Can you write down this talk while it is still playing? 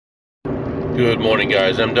Good morning,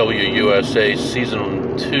 guys. MWUSA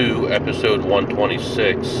Season 2, Episode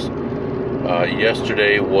 126.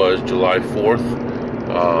 Yesterday was July 4th.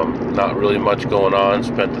 Not really much going on.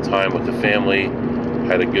 Spent the time with the family.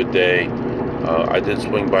 Had a good day. I did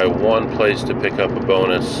swing by one place to pick up a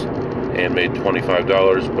bonus and made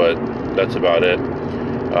 $25, but that's about it.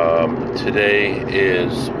 Today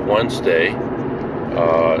is Wednesday,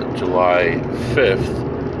 July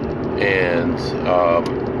 5th, and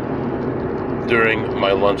during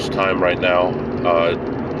my lunchtime right now,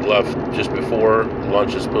 left just before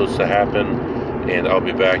lunch is supposed to happen, and I'll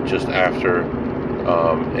be back just after,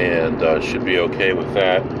 and should be okay with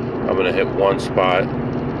that. I'm going to hit one spot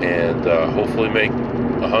and hopefully make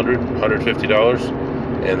 $150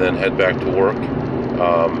 and then head back to work.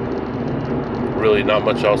 Really not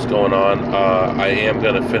much else going on. I am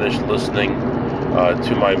going to finish listening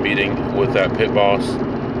to my meeting with that pit boss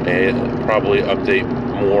and probably update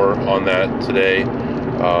more on that today,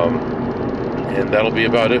 and that'll be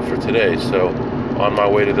about it for today. So on my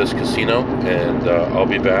way to this casino, and I'll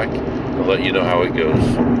be back and let you know how it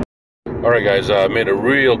goes. Alright guys, I made a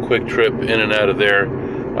real quick trip in and out of there.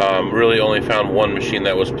 Really only found one machine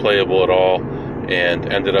that was playable at all,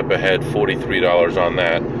 and ended up ahead $43 on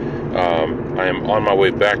that. I am on my way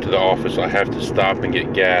back to the office. I have to stop and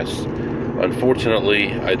get gas.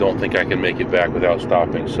 Unfortunately, I don't think I can make it back without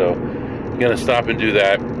stopping, so I'm going to stop and do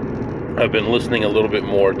that. I've been listening a little bit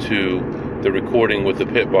more to the recording with the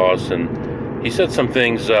pit boss, and he said some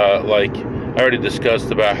things like I already discussed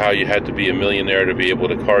about how you had to be a millionaire to be able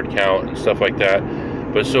to card count and stuff like that.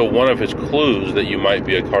 But so one of his clues that you might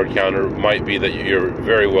be a card counter might be that you're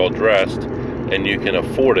very well dressed and you can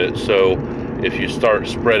afford it. So if you start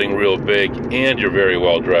spreading real big and you're very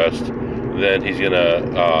well dressed, then he's going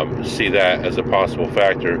to see that as a possible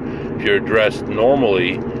factor. If you're dressed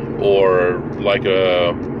normally or like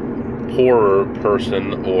a poorer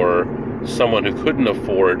person or someone who couldn't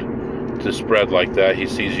afford to spread like that, he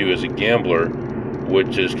sees you as a gambler,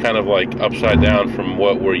 which is kind of like upside down from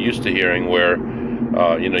what we're used to hearing, where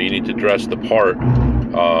you need to dress the part.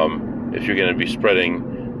 If you're going to be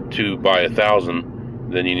spreading 2 by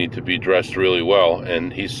 1,000, then you need to be dressed really well.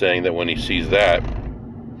 And he's saying that when he sees that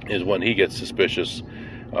is when he gets suspicious.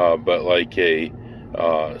 But like a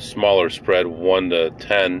smaller spread, 1 to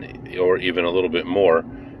 10 or even a little bit more,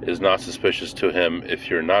 is not suspicious to him if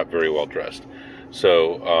you're not very well dressed.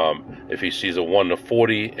 So if he sees a 1 to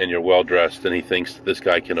 40 and you're well dressed, then he thinks this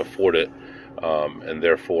guy can afford it, and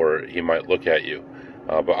therefore he might look at you.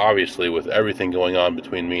 But obviously, with everything going on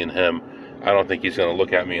between me and him, I don't think he's going to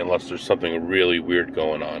look at me unless there's something really weird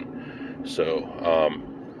going on. So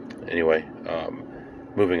anyway,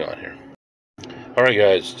 moving on here. Alright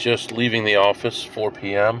guys, just leaving the office, 4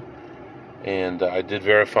 p.m. and I did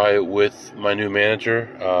verify it with my new manager.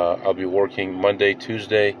 I'll be working Monday,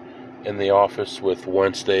 Tuesday in the office with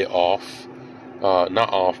Wednesday off.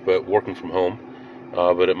 Not off, but working from home.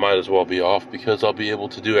 But it might as well be off because I'll be able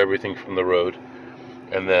to do everything from the road.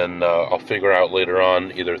 And then I'll figure out later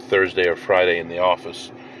on either Thursday or Friday in the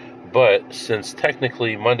office. But since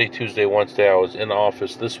technically Monday, Tuesday, Wednesday I was in the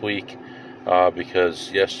office this week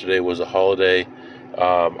because yesterday was a holiday,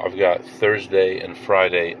 I've got Thursday and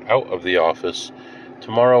Friday out of the office.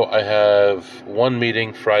 Tomorrow I have 1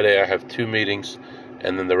 meeting, Friday I have 2 meetings,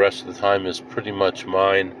 and then the rest of the time is pretty much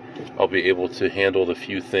mine. I'll be able to handle the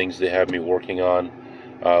few things they have me working on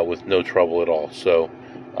with no trouble at all. So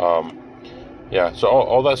yeah, so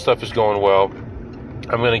all that stuff is going well.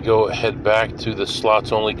 I'm going to go head back to the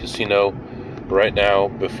slots only casino right now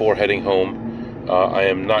before heading home. I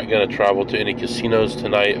am not going to travel to any casinos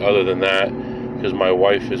tonight other than that, because my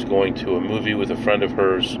wife is going to a movie with a friend of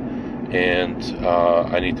hers, and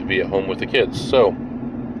I need to be at home with the kids. So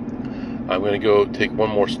I'm going to go take one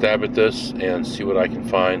more stab at this and see what I can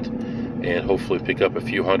find, and hopefully pick up a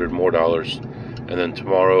few $100 more. And then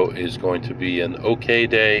tomorrow is going to be an okay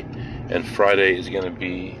day, and Friday is going to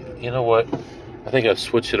be, you know what, I think I've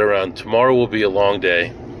switched it around. Tomorrow will be a long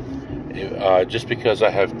day, just because I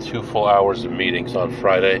have 2 full hours of meetings on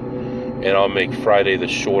Friday, and I'll make Friday the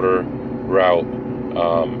shorter route,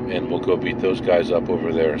 and we'll go beat those guys up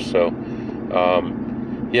over there. So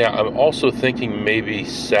yeah, I'm also thinking maybe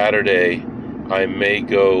Saturday I may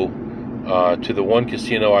go to the one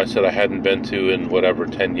casino I said I hadn't been to in whatever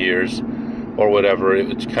 10 years or whatever.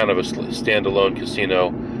 It's kind of a standalone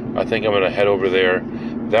casino. I think I'm going to head over there.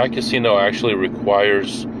 That casino actually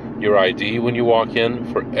requires your ID when you walk in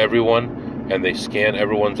for everyone, and they scan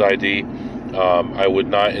everyone's ID. I would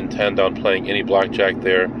not intend on playing any blackjack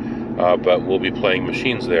there, but we'll be playing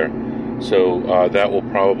machines there. So that will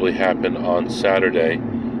probably happen on Saturday.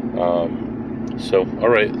 So, all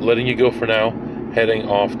right, letting you go for now. Heading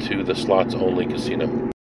off to the slots only casino.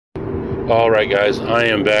 All right, guys, I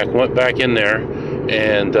am back. Went back in there,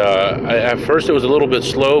 and at first it was a little bit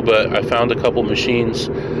slow, but I found a couple machines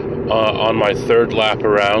on my third lap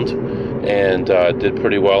around, and did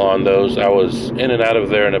pretty well on those. I was in and out of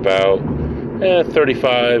there in about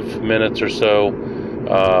 35 minutes or so.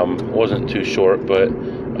 Wasn't too short, but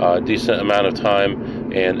a decent amount of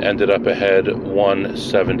time, and ended up ahead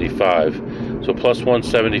 175. So plus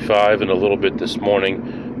 175 and a little bit this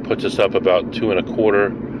morning puts us up about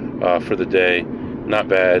 2.25 for the day. Not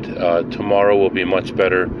bad. Tomorrow will be much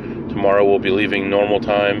better. Tomorrow we'll be leaving normal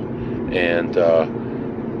time and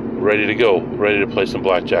ready to go, ready to play some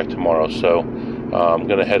blackjack tomorrow. So I'm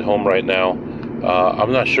going to head home right now.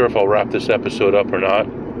 I'm not sure if I'll wrap this episode up or not.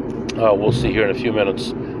 We'll see here in a few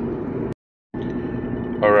minutes.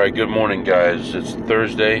 All right, good morning, guys. It's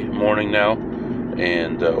Thursday morning now,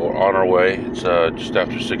 and we're on our way. It's just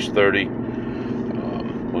after 6:30.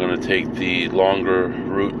 We're going to take the longer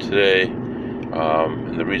route today,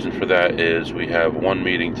 and the reason for that is we have one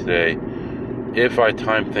meeting today. If I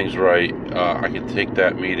time things right, I can take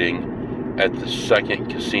that meeting at the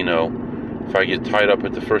second casino. If I get tied up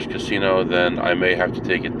at the first casino, then I may have to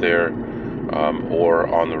take it there or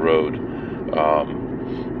on the road.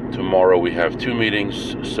 Tomorrow we have two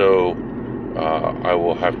meetings, so I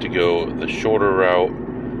will have to go the shorter route,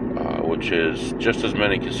 which is just as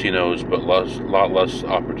many casinos but lot less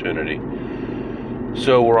opportunity.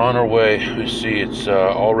 So we're on our way. We see it's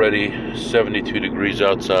already 72 degrees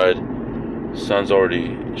outside. Sun's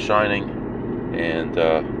already shining, and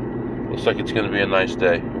looks like it's going to be a nice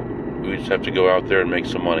day. We just have to go out there and make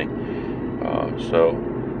some money.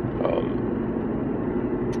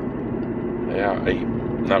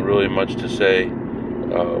 Not really much to say.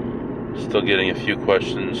 Still getting a few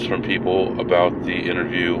questions from people about the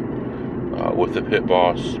interview with the pit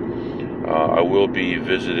boss. I will be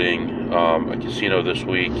visiting a casino this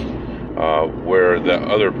week where the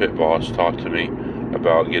other pit boss talked to me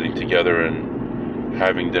about getting together and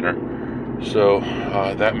having dinner. So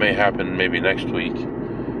that may happen maybe next week.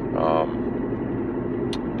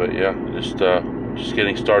 But yeah, just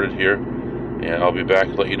getting started here, and I'll be back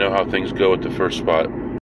to let you know how things go at the first spot.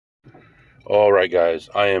 All right, guys,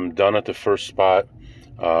 I am done at the first spot.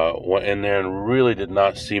 Went in there and really did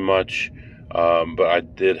not see much, but I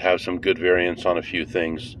did have some good variance on a few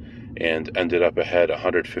things and ended up ahead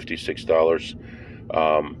 $156.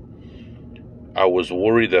 I was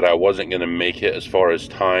worried that I wasn't going to make it as far as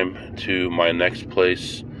time to my next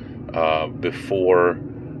place before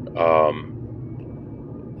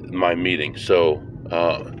my meeting. So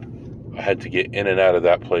I had to get in and out of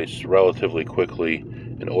that place relatively quickly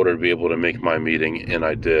in order to be able to make my meeting, and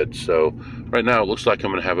I did. So right now it looks like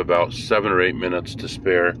I'm going to have about 7 or 8 minutes to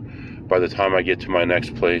spare. By the time I get to my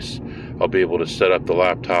next place, I'll be able to set up the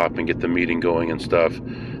laptop and get the meeting going and stuff.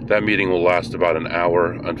 That meeting will last about an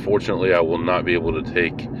hour. Unfortunately, I will not be able to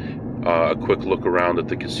take a quick look around at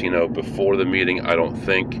the casino before the meeting, I don't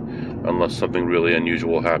think, unless something really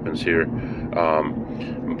unusual happens here.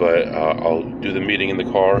 But I'll do the meeting in the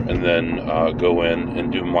car and then go in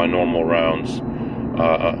and do my normal rounds.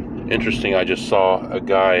 Interesting, I just saw a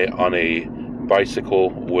guy on a bicycle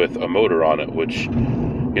with a motor on it, which,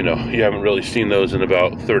 you know, you haven't really seen those in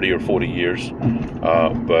about 30 or 40 years.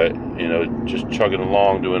 But, you know, just chugging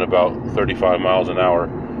along, doing about 35 miles an hour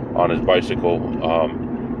on his bicycle,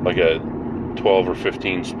 like a 12 or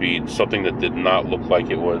 15 speed, something that did not look like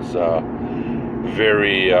it was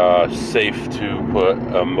very safe to put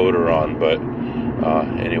a motor on. But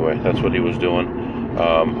anyway, that's what he was doing.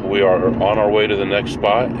 We are on our way to the next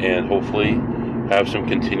spot and hopefully have some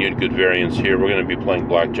continued good variance here. We're going to be playing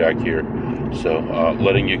blackjack here. So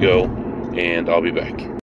letting you go, and I'll be back.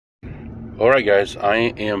 All right, guys, I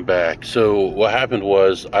am back. So what happened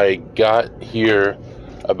was I got here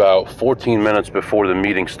about 14 minutes before the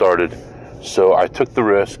meeting started. So I took the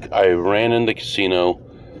risk. I ran in the casino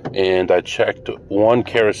and I checked one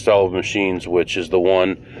carousel of machines, which is the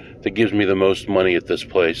one that gives me the most money at this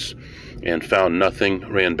place, and found nothing.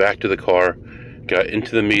 Ran back to the car, got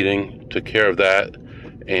into the meeting, took care of that,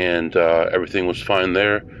 and everything was fine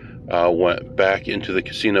there. Went back into the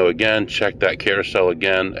casino again, checked that carousel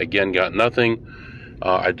again, got nothing.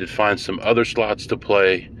 I did find some other slots to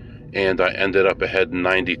play, and I ended up ahead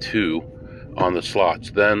 92 on the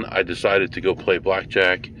slots. Then I decided to go play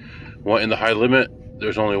blackjack. Went in the high limit.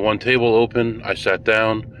 There's only one table open. I sat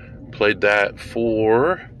down, played that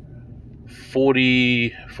for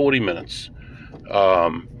 40 minutes,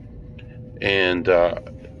 and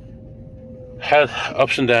had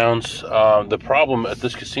ups and downs. The problem at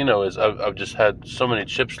this casino is I've just had so many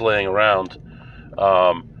chips laying around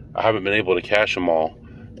I haven't been able to cash them all,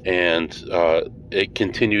 and it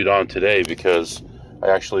continued on today because I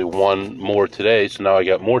actually won more today, so now I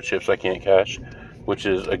got more chips I can't cash, which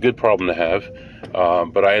is a good problem to have.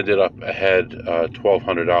 But I ended up ahead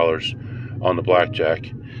 $1,200 on the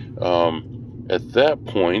blackjack. At that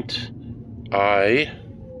point,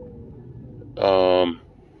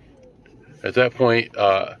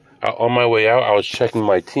 on my way out, I was checking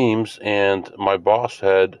my teams, and my boss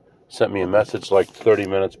had sent me a message like 30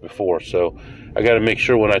 minutes before. So I got to make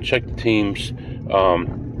sure when I check the teams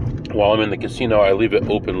while I'm in the casino, I leave it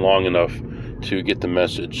open long enough to get the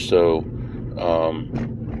message. So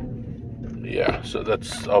yeah, so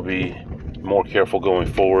I'll be more careful going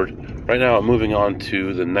forward. Right now, I'm moving on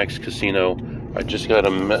to the next casino. I just got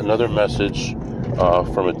another message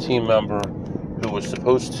from a team member who was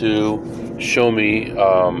supposed to show me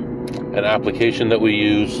an application that we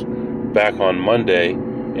use back on Monday,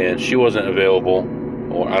 and she wasn't available,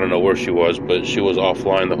 or I don't know where she was, but she was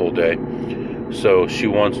offline the whole day. So she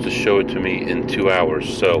wants to show it to me in 2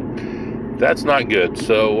 hours. So that's not good.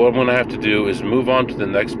 So what I'm going to have to do is move on to the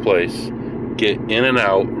next place, get in and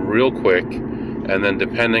out real quick, and then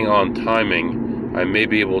depending on timing, I may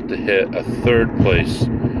be able to hit a third place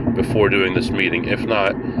before doing this meeting. If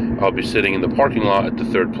not, I'll be sitting in the parking lot at the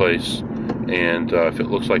third place, and if it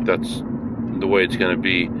looks like that's the way it's going to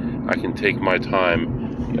be, I can take my time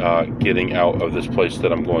getting out of this place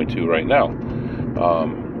that I'm going to right now.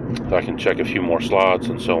 I can check a few more slots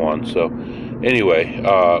and so on. So anyway,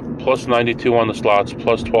 plus 92 on the slots,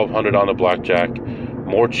 plus 1,200 on the blackjack,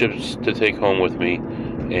 more chips to take home with me,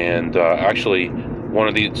 and actually one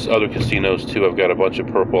of these other casinos too, I've got a bunch of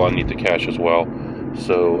purple I need to cash as well.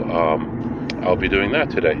 So I'll be doing that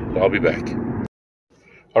today. I'll be back.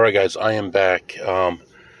 All right, guys, I am back.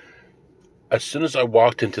 As soon as I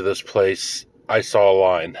walked into this place, I saw a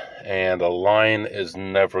line, and a line is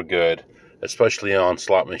never good, especially on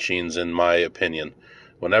slot machines, in my opinion.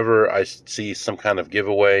 Whenever I see some kind of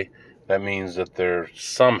giveaway, that means that they're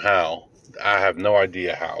somehow, I have no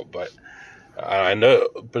idea how, but I know,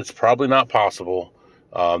 but it's probably not possible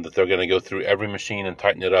that they're going to go through every machine and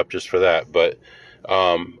tighten it up just for that. But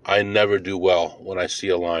I never do well when I see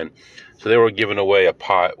a line. So they were giving away a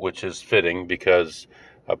pot, which is fitting because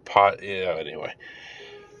a pot, yeah, anyway.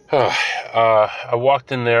 I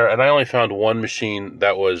walked in there and I only found one machine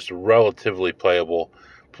that was relatively playable.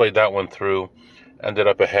 Played that one through, ended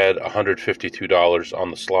up ahead $152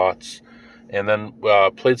 on the slots, and then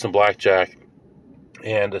played some blackjack.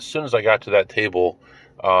 And as soon as I got to that table,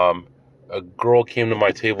 a girl came to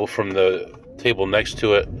my table from the table next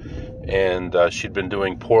to it, and she'd been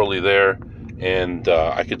doing poorly there, and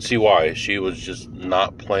I could see why. She was just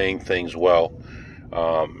not playing things well,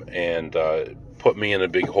 and put me in a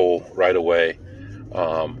big hole right away.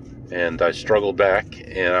 And I struggled back,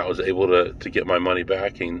 and I was able to get my money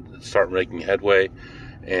back and start making headway.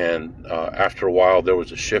 And after a while, there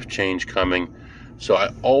was a shift change coming. So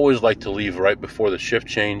I always like to leave right before the shift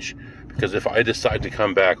change, because if I decide to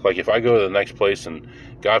come back, like if I go to the next place and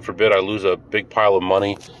God forbid I lose a big pile of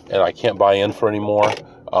money and I can't buy in for any more,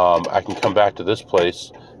 I can come back to this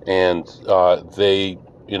place and I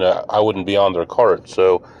wouldn't be on their cart.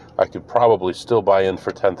 So I could probably still buy in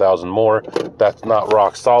for 10,000 more. That's not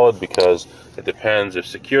rock solid because it depends if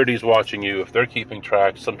security's watching you, if they're keeping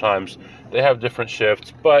track. Sometimes they have different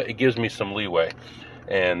shifts, but it gives me some leeway.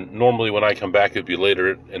 And normally when I come back, it'd be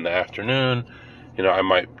later in the afternoon. I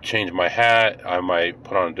might change my hat. I might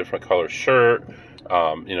put on a different color shirt,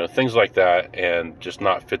 things like that, and just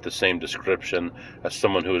not fit the same description as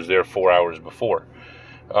someone who was there 4 hours before.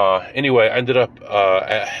 Anyway, I ended up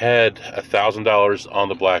ahead $1,000 on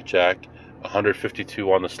the blackjack,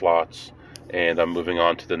 152 on the slots, and I'm moving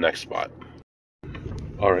on to the next spot.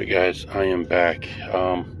 All right, guys, I am back.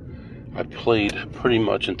 I played pretty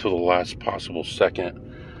much until the last possible second.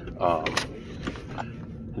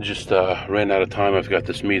 Just ran out of time. I've got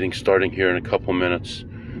this meeting starting here in a couple minutes,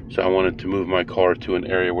 so I wanted to move my car to an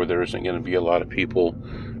area where there isn't going to be a lot of people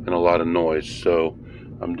and a lot of noise. So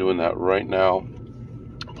I'm doing that right now,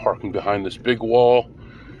 parking behind this big wall,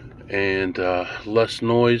 and less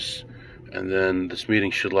noise, and then this meeting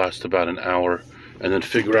should last about an hour, and then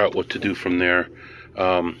figure out what to do from there.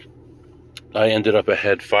 I ended up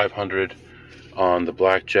ahead 500 on the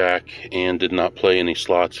blackjack and did not play any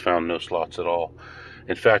slots, found no slots at all.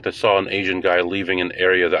 In fact, I saw an Asian guy leaving an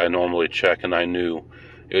area that I normally check, and I knew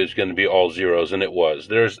it was going to be all zeros, and it was.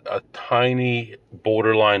 There's a tiny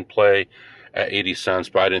borderline play at 80 cents,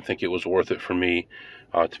 but I didn't think it was worth it for me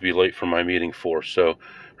to be late for my meeting for. So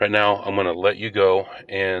right now, I'm going to let you go,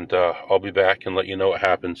 and I'll be back and let you know what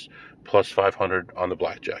happens, plus 500 on the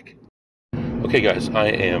blackjack. Okay guys, I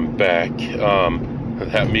am back.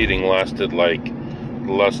 That meeting lasted like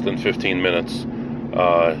less than 15 minutes.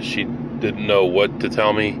 She didn't know what to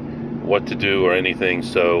tell me, what to do or anything,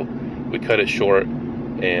 so we cut it short,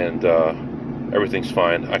 and everything's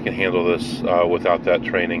fine. I can handle this without that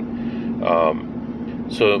training.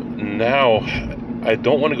 So now I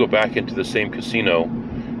don't want to go back into the same casino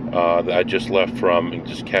that I just left from and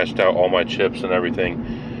just cashed out all my chips and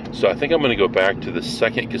everything. So I think I'm going to go back to the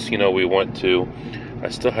second casino we went to. I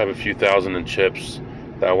still have a few thousand in chips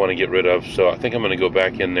that I want to get rid of, so I think I'm going to go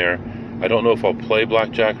back in there. I don't know if I'll play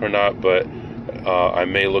blackjack or not, but I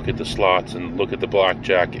may look at the slots and look at the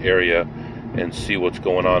blackjack area and see what's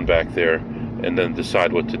going on back there and then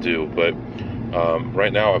decide what to do. But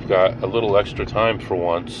right now I've got a little extra time for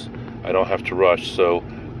once. I don't have to rush, so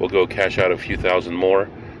we'll go cash out a few thousand more,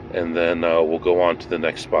 and then we'll go on to the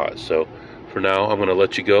next spot. So for now, I'm going to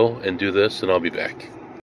let you go and do this, and I'll be back.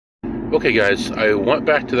 Okay guys, I went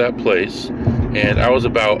back to that place, and I was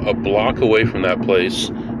about a block away from that place,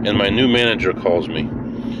 and my new manager calls me,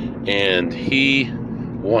 and he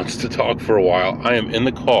wants to talk for a while. I am in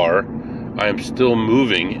the car. I am still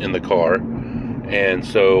moving in the car, and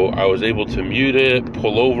so I was able to mute it,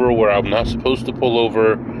 pull over where I'm not supposed to pull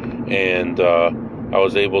over, and I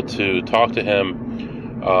was able to talk to him.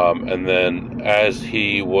 And then as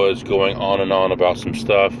he was going on and on about some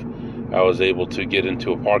stuff, I was able to get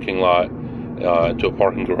into a parking lot, into a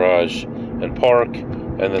parking garage, and park,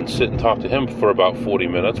 and then sit and talk to him for about 40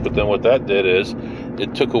 minutes. But then what that did is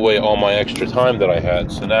it took away all my extra time that I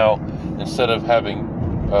had. So now, instead of having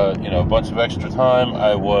a bunch of extra time,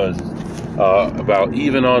 I was about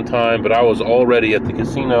even on time, but I was already at the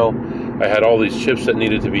casino. I had all these chips that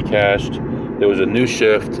needed to be cashed. There was a new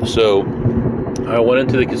shift, so I went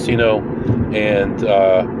into the casino and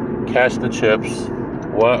cashed the chips,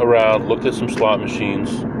 went around, looked at some slot machines,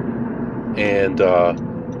 and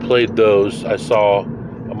played those. I saw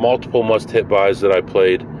multiple must-hit buys that I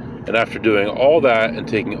played, and after doing all that and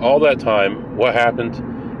taking all that time, what happened?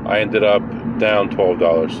 I ended up down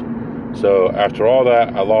 $12. So after all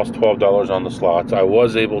that, I lost $12 on the slots. I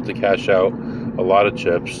was able to cash out a lot of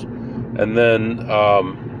chips, and then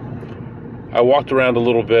I walked around a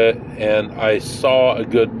little bit, and I saw a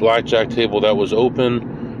good blackjack table that was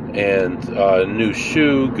open, and a new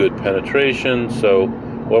shoe, good penetration. So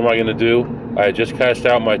what am I going to do? I just cashed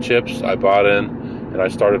out my chips. I bought in, and I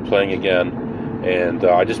started playing again. And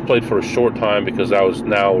I just played for a short time because I was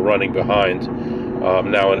now running behind.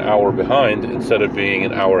 Now an hour behind instead of being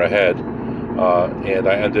an hour ahead. And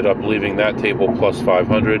I ended up leaving that table plus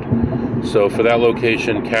 500. So for that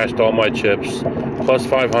location, cashed all my chips, plus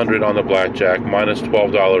 500 on the blackjack, minus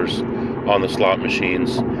 $12 on the slot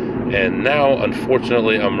machines. And now,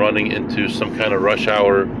 unfortunately, I'm running into some kind of rush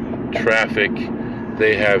hour traffic.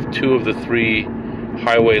 They have 2 of the 3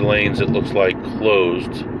 highway lanes, it looks like,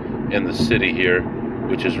 closed in the city here,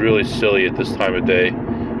 which is really silly at this time of day,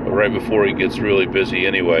 right before it gets really busy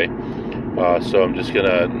anyway. So I'm just going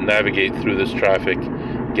to navigate through this traffic,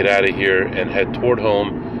 get out of here, and head toward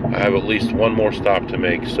home. I have at least one more stop to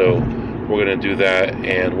make, so we're going to do that.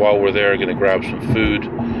 And while we're there, I'm going to grab some food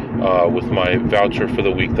with my voucher for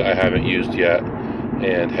the week that I haven't used yet,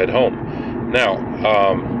 and head home. Now,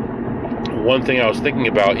 one thing I was thinking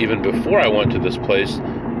about even before I went to this place,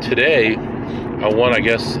 today I won, I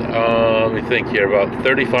guess, let me think here, about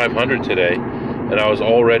 $3,500 today, and I was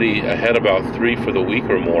already ahead about 3 for the week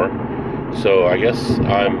or more. So I guess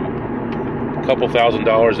I'm a couple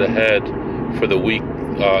 $1,000s ahead for the week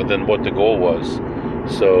than what the goal was.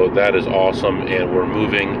 So that is awesome, and we're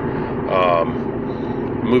moving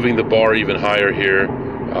the bar even higher here.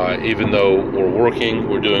 Even though we're working,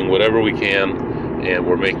 we're doing whatever we can, and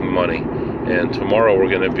we're making money. And tomorrow we're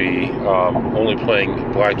going to be only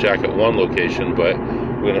playing blackjack at one location, but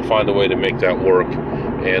we're going to find a way to make that work.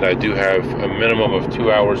 And I do have a minimum of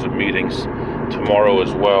 2 hours of meetings tomorrow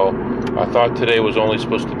as well. I thought today was only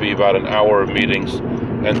supposed to be about an hour of meetings.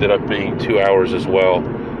 Ended up being 2 hours as well,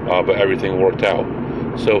 but everything worked out.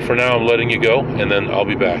 So for now, I'm letting you go, and then I'll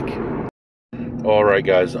be back. All right,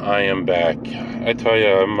 guys, I am back. I tell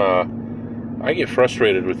you, I get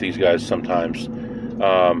frustrated with these guys sometimes.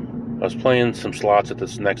 I was playing some slots at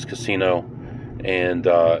this next casino, and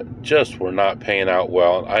just were not paying out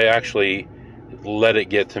well. I actually let it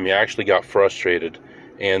get to me. I actually got frustrated.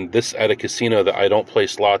 And this at a casino that I don't play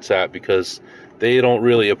slots at because they don't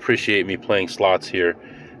really appreciate me playing slots here.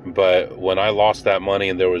 But when I lost that money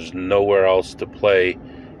and there was nowhere else to play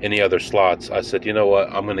any other slots, I said, you know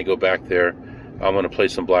what, I'm going to go back there. I'm going to play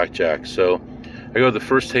some blackjack. So I go to the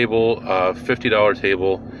first table, $50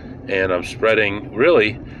 table, and I'm spreading.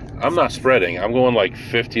 Really, I'm not spreading. I'm going like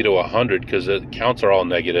 50 to 100 because the counts are all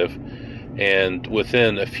negative. And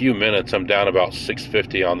within a few minutes, I'm down about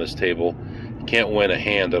 650 on this table. Can't win a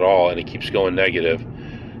hand at all, and it keeps going negative.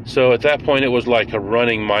 So at that point, it was like a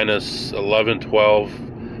running minus 11, 12,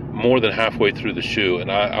 more than halfway through the shoe,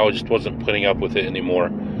 and I just wasn't putting up with it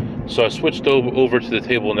anymore. So I switched over to the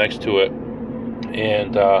table next to it,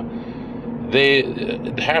 and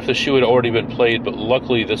half the shoe had already been played, but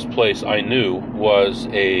luckily this place I knew was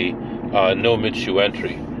a no mid-shoe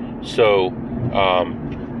entry. So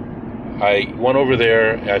I went over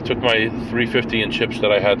there, I took my 350 in chips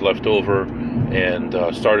that I had left over, and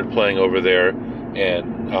started playing over there,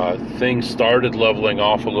 and things started leveling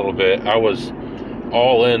off a little bit. I was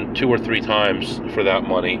all in 2 or 3 times for that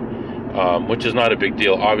money, which is not a big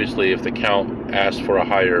deal. Obviously, if the count asked for a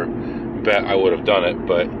higher bet, I would have done it,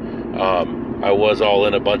 but I was all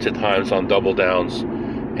in a bunch of times on double downs,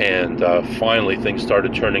 and finally things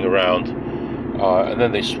started turning around, and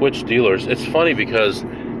then they switched dealers. It's funny because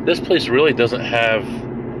this place really doesn't have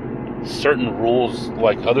certain rules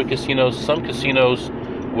like other casinos. Some casinos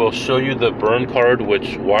will show you the burn card,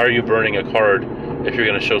 which, why are you burning a card if you're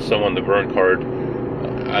going to show someone the burn card?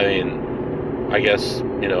 I mean, I guess,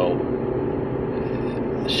 you know,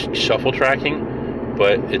 shuffle tracking,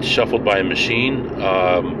 but it's shuffled by a machine.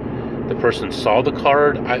 The person saw the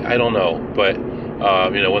card. I don't know, but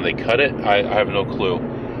you know, when they cut it, I have no clue.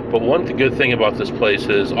 But one good thing about this place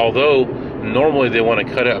is, although normally they want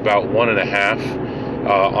to cut it about 1.5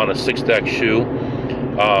 on a 6-deck shoe,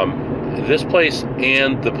 this place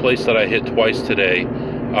and the place that I hit twice today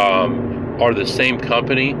are the same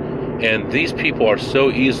company, and these people are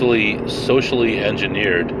so easily socially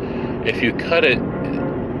engineered. If you cut it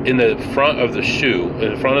in the front of the shoe,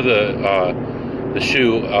 in front of the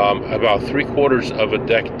shoe, about 3/4 of a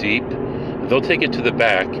deck deep, they'll take it to the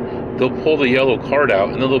back, they'll pull the yellow card out,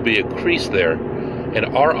 and then there'll be a crease there. And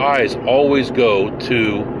our eyes always go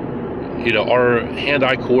to, you know, our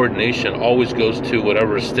hand-eye coordination always goes to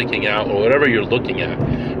whatever is sticking out or whatever you're looking at.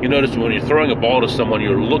 You notice when you're throwing a ball to someone,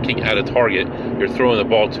 you're looking at a target, you're throwing the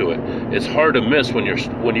ball to it. It's hard to miss when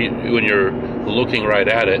you're looking right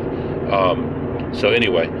at it. So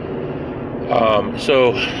anyway,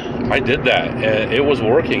 so I did that, and it was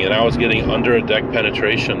working, and I was getting under a deck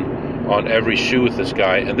penetration on every shoe with this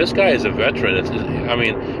guy. And this guy is a veteran. I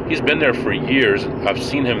mean, he's been there for years. I've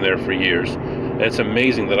seen him there for years, and it's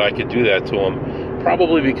amazing that I could do that to him.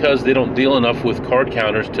 Probably because they don't deal enough with card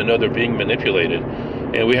counters to know they're being manipulated.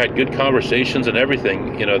 And we had good conversations and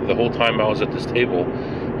everything, you know, the whole time I was at this table.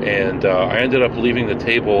 And I ended up leaving the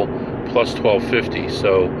table plus 1250.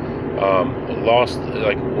 So lost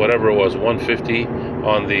like whatever it was, 150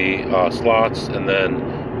 on the slots, and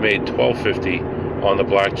then made 1250 on the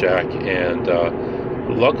blackjack. And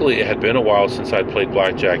luckily it had been a while since I'd played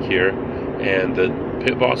blackjack here, and the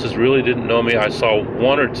pit bosses really didn't know me. I saw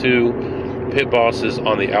 1 or 2 pit bosses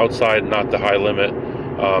on the outside, not the high limit,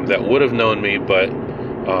 that would have known me, but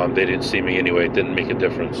they didn't see me anyway. It didn't make a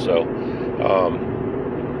difference. So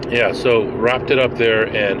yeah, so wrapped it up there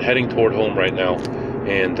and heading toward home right now,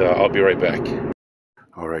 and I'll be right back.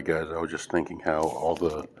 All right, guys, I was just thinking how all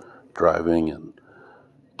the driving and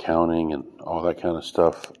counting and all that kind of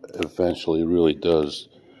stuff eventually really does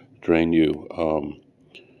drain you.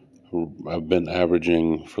 I've been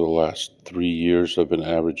averaging, for the last 3 years, I've been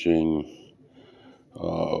averaging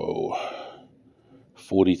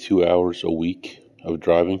 42 hours a week of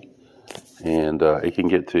driving, and it can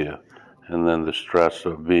get to you. And then the stress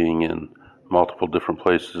of being in multiple different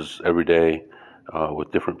places every day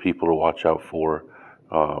with different people to watch out for,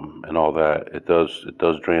 and all that, it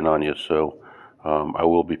does drain on you. So I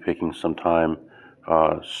will be picking some time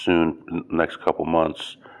soon, in the next couple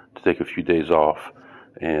months, to take a few days off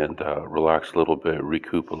and relax a little bit,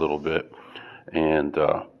 recoup a little bit. And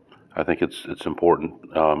I think it's important.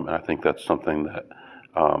 And I think that's something that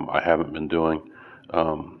I haven't been doing.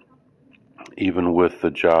 Even with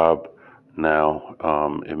the job now,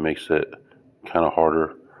 it makes it kind of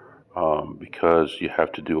harder because you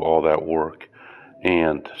have to do all that work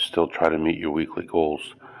and still try to meet your weekly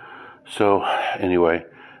goals. So anyway,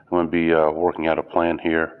 I'm going to be working out a plan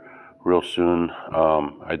here real soon.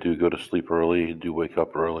 I do go to sleep early, do wake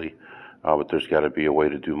up early, but there's got to be a way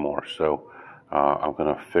to do more. So I'm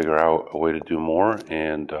going to figure out a way to do more,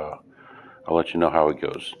 and I'll let you know how it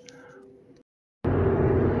goes.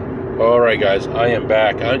 All right, guys, I am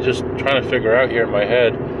back. I'm just trying to figure out here in my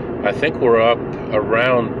head. I think we're up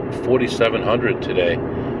around 4,700 today,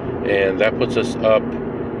 and that puts us up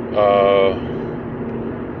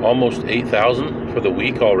almost 8,000 for the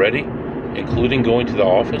week already, including going to the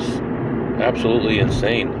office. Absolutely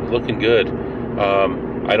insane. Looking good.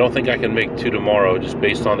 I don't think I can make 2 tomorrow, just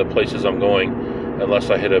based on the places I'm going, unless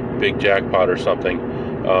I hit a big jackpot or something.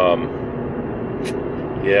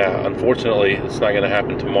 Yeah, unfortunately, it's not going to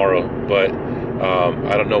happen tomorrow, but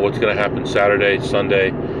I don't know what's going to happen Saturday,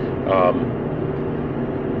 Sunday.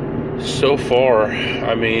 So far,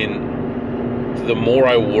 I mean, the more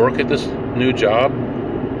I work at this new job,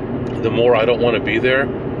 the more I don't want to be there,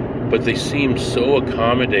 but they seem so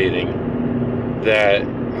accommodating that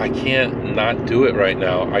I can't not do it right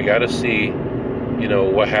now. I got to see,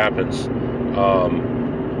 what happens.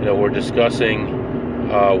 We're discussing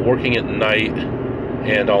working at night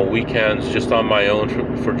and on weekends just on my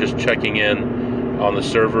own for just checking in on the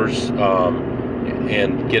servers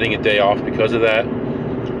and getting a day off because of that.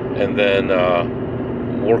 And then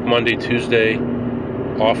work Monday, Tuesday,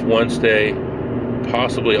 off Wednesday,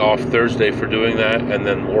 possibly off Thursday for doing that, and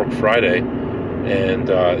then work Friday. And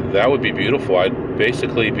that would be beautiful. I'd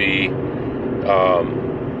basically be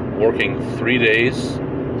working 3 days,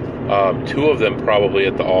 2 of them probably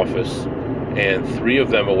at the office, and 3 of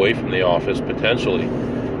them away from the office potentially.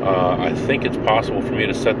 I think it's possible for me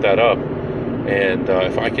to set that up, and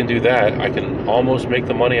if I can do that, I can almost make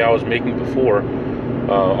the money I was making before.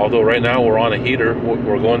 Although right now we're on a heater,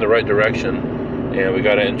 we're going the right direction, and we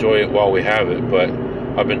got to enjoy it while we have it. But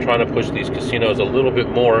I've been trying to push these casinos a little bit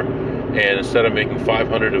more, and instead of making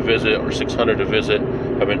 $500 a visit or $600 a visit,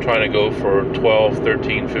 I've been trying to go for $1,200,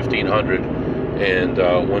 $1,300, $1,500. And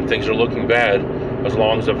when things are looking bad, as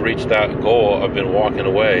long as I've reached that goal, I've been walking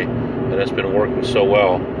away, and it's been working so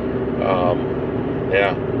well.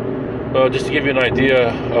 Yeah. Well, just to give you an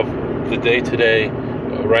idea of the day today,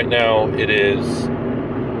 right now it is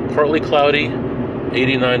partly cloudy,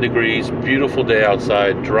 89 degrees, beautiful day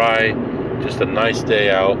outside, dry, just a nice day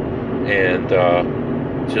out, and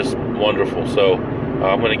just wonderful. So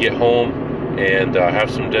I'm going to get home and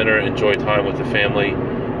have some dinner, enjoy time with the family,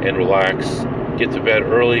 and relax, get to bed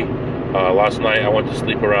early. Last night I went to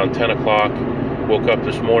sleep around 10 o'clock, woke up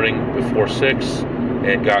this morning before 6,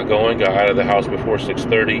 and got out of the house before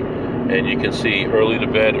 6:30, and you can see early to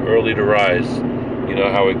bed, early to rise, you know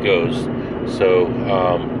how it goes. So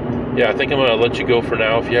yeah, I think I'm going to let you go for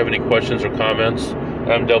now. If you have any questions or comments,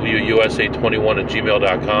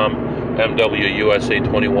 mwusa21@gmail.com,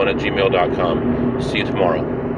 mwusa21@gmail.com. See you tomorrow.